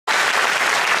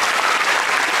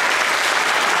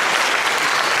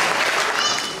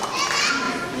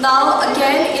Now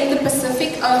again in the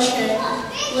Pacific Ocean,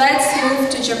 let's move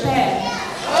to Japan.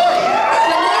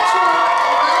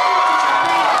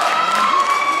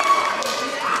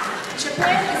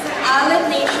 Japan is an island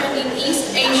nation in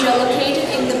East Asia located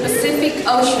in the Pacific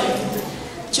Ocean.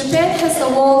 Japan has the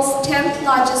world's 10th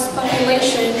largest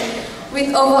population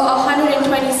with over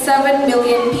 127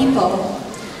 million people.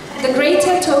 The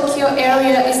Greater Tokyo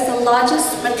area is the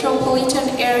largest metropolitan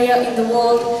area in the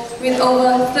world with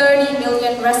over 30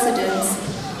 million residents.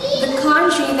 The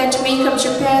kanji that make up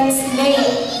Japan's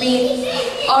name mean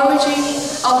origin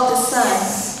of the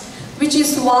sun, which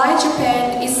is why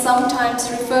Japan is sometimes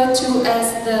referred to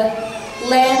as the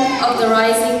land of the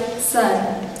rising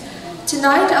sun.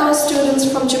 Tonight our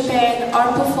students from Japan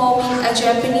are performing a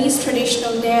Japanese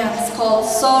traditional dance called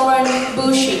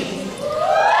Soranbushi.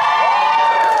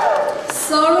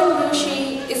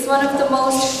 Soranbushi is one of the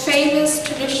most famous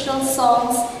traditional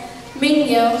songs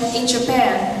mingyur in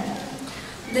Japan.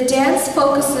 The dance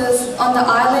focuses on the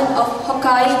island of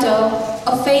Hokkaido,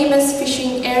 a famous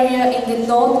fishing area in the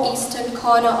northeastern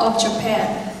corner of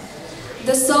Japan.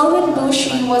 The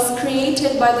Soranbushi was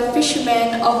created by the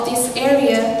fishermen of this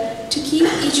area to keep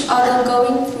each other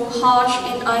going through harsh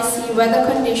and icy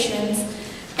weather conditions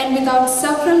and without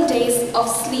several days of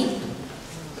sleep.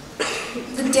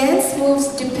 The dance moves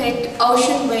depict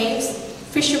ocean waves,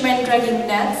 fishermen dragging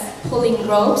nets, pulling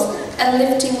ropes, and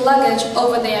lifting luggage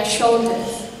over their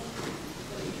shoulders.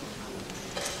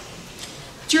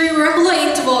 During regular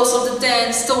intervals of the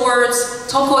dance, the words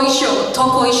tokoisho,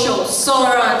 tokoisho,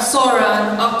 soran,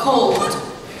 soran are called.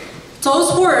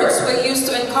 Those words were used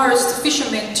to encourage the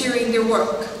fishermen during their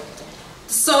work.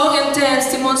 The song and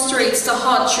dance demonstrates the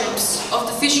hardships of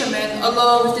the fishermen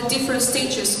along with the different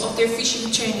stages of their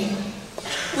fishing journey.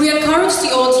 We encourage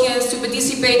the audience to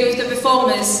participate with the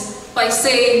performance by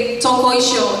saying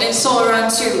tokoisho and soran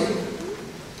too.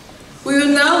 We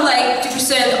would now like to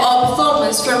present our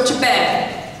performance from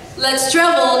Japan. Let's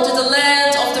travel to the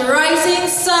land of the rising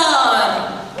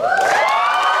sun!